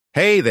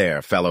Hey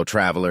there, fellow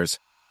travelers.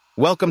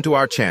 Welcome to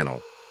our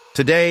channel.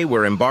 Today,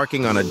 we're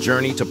embarking on a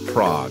journey to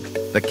Prague,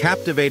 the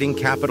captivating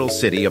capital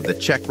city of the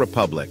Czech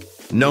Republic,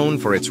 known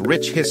for its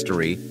rich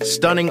history,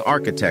 stunning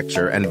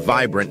architecture, and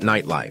vibrant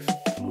nightlife.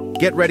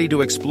 Get ready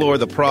to explore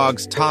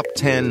Prague's top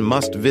 10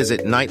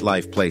 must-visit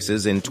nightlife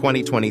places in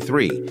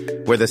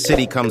 2023, where the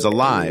city comes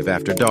alive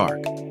after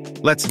dark.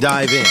 Let's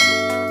dive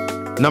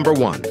in. Number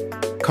 1.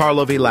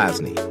 Karlovy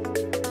Lazne.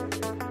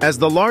 As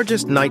the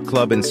largest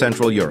nightclub in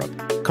Central Europe,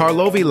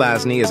 Karlovy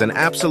Lazne is an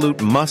absolute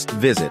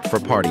must-visit for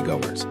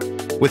partygoers.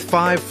 With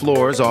 5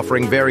 floors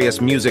offering various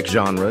music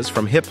genres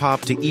from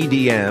hip-hop to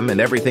EDM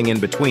and everything in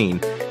between,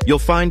 you'll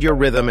find your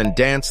rhythm and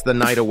dance the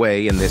night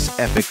away in this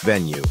epic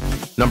venue.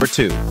 Number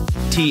 2.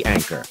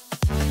 T-ANKER.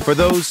 For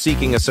those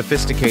seeking a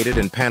sophisticated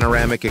and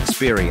panoramic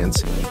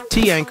experience,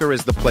 T-ANKER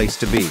is the place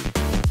to be.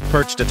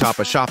 Perched atop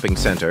a shopping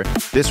center,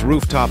 this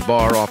rooftop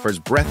bar offers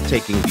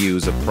breathtaking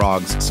views of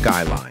Prague's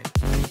skyline.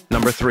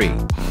 Number 3.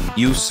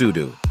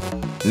 SUDU.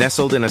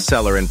 Nestled in a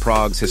cellar in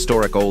Prague's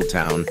historic Old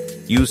Town,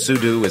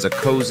 SUDU is a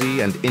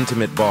cozy and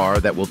intimate bar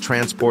that will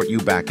transport you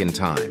back in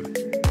time.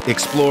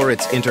 Explore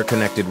its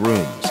interconnected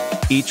rooms,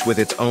 each with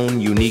its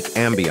own unique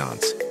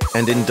ambiance,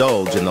 and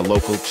indulge in the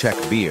local Czech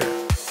beer.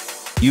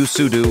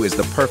 SUDU is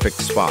the perfect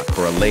spot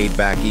for a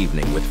laid-back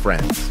evening with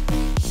friends.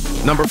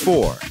 Number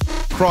 4.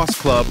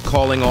 Cross Club,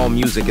 calling all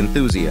music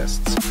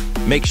enthusiasts.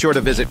 Make sure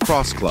to visit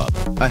Cross Club,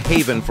 a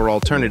haven for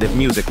alternative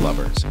music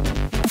lovers.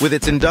 With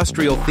its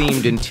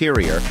industrial-themed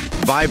interior,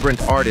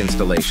 vibrant art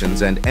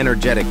installations, and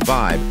energetic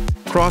vibe,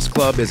 Cross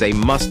Club is a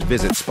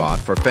must-visit spot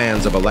for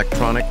fans of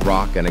electronic,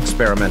 rock, and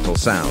experimental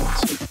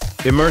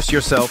sounds. Immerse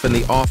yourself in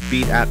the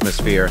offbeat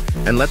atmosphere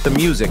and let the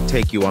music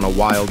take you on a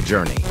wild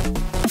journey.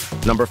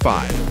 Number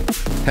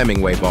 5.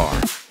 Hemingway Bar.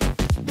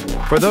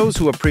 For those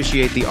who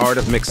appreciate the art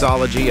of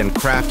mixology and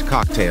craft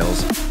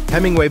cocktails,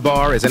 Hemingway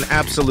Bar is an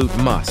absolute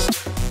must.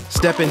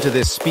 Step into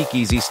this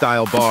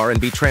speakeasy-style bar and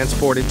be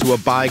transported to a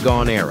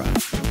bygone era.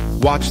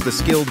 Watch the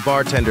skilled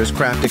bartenders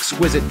craft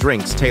exquisite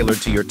drinks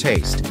tailored to your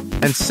taste,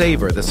 and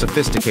savor the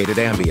sophisticated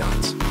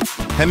ambiance.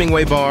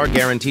 Hemingway Bar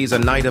guarantees a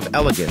night of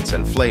elegance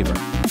and flavor.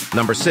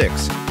 Number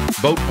 6.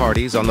 Boat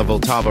parties on the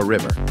Vltava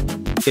River.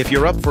 If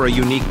you're up for a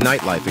unique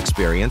nightlife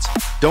experience,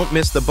 don't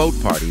miss the boat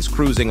parties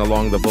cruising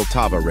along the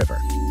Vltava River.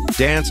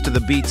 Dance to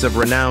the beats of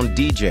renowned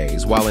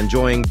DJs while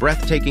enjoying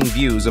breathtaking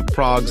views of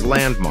Prague's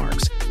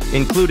landmarks,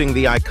 including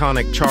the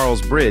iconic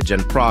Charles Bridge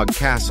and Prague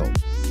Castle.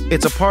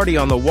 It's a party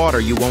on the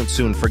water you won't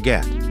soon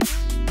forget.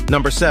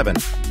 Number 7.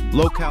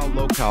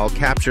 Lokal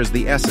captures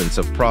the essence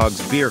of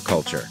Prague's beer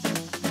culture.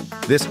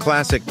 This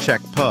classic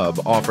Czech pub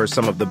offers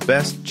some of the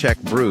best Czech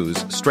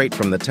brews straight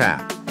from the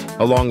tap,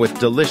 along with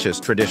delicious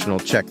traditional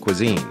Czech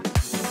cuisine.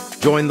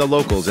 Join the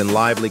locals in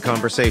lively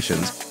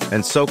conversations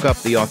and soak up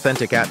the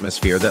authentic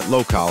atmosphere that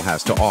Lokal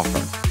has to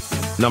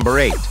offer. Number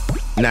 8.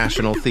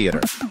 National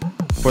Theatre.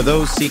 For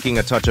those seeking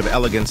a touch of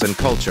elegance and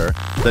culture,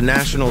 the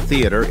National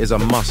Theatre is a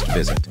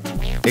must-visit.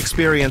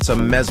 Experience a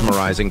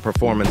mesmerizing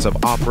performance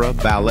of opera,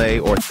 ballet,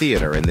 or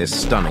theater in this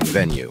stunning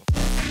venue.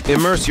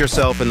 Immerse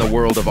yourself in the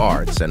world of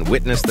arts and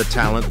witness the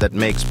talent that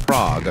makes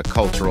Prague a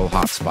cultural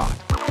hotspot.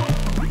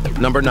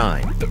 Number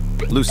 9.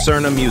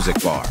 Lucerna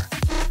Music Bar.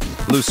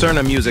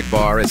 Lucerna Music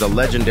Bar is a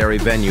legendary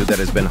venue that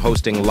has been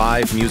hosting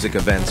live music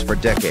events for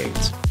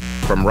decades.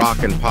 From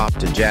rock and pop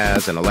to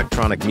jazz and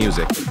electronic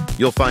music,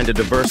 you'll find a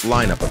diverse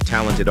lineup of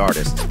talented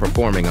artists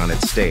performing on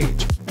its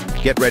stage.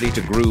 Get ready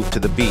to groove to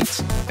the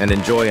beats and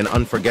enjoy an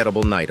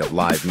unforgettable night of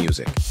live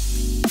music.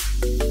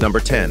 Number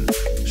 10.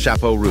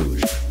 Chapeau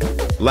Rouge.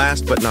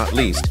 Last but not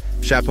least,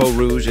 Chapeau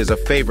Rouge is a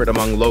favorite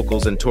among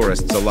locals and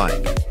tourists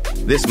alike.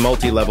 This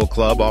multi-level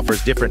club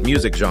offers different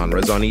music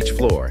genres on each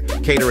floor,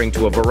 catering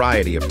to a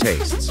variety of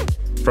tastes.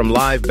 From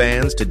live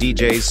bands to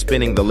DJs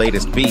spinning the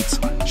latest beats,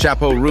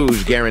 Chapeau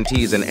Rouge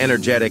guarantees an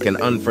energetic and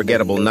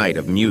unforgettable night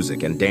of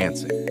music and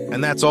dancing.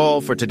 And that's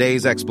all for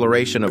today's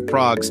exploration of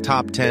Prague's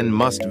top 10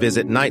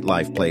 must-visit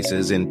nightlife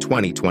places in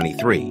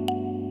 2023.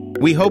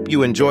 We hope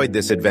you enjoyed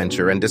this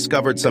adventure and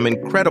discovered some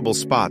incredible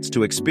spots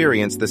to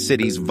experience the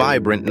city's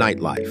vibrant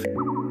nightlife.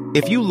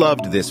 If you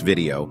loved this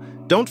video,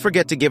 don't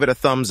forget to give it a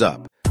thumbs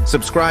up,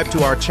 subscribe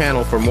to our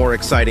channel for more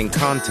exciting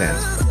content,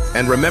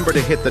 and remember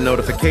to hit the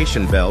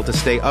notification bell to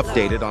stay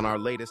updated on our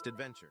latest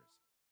adventures.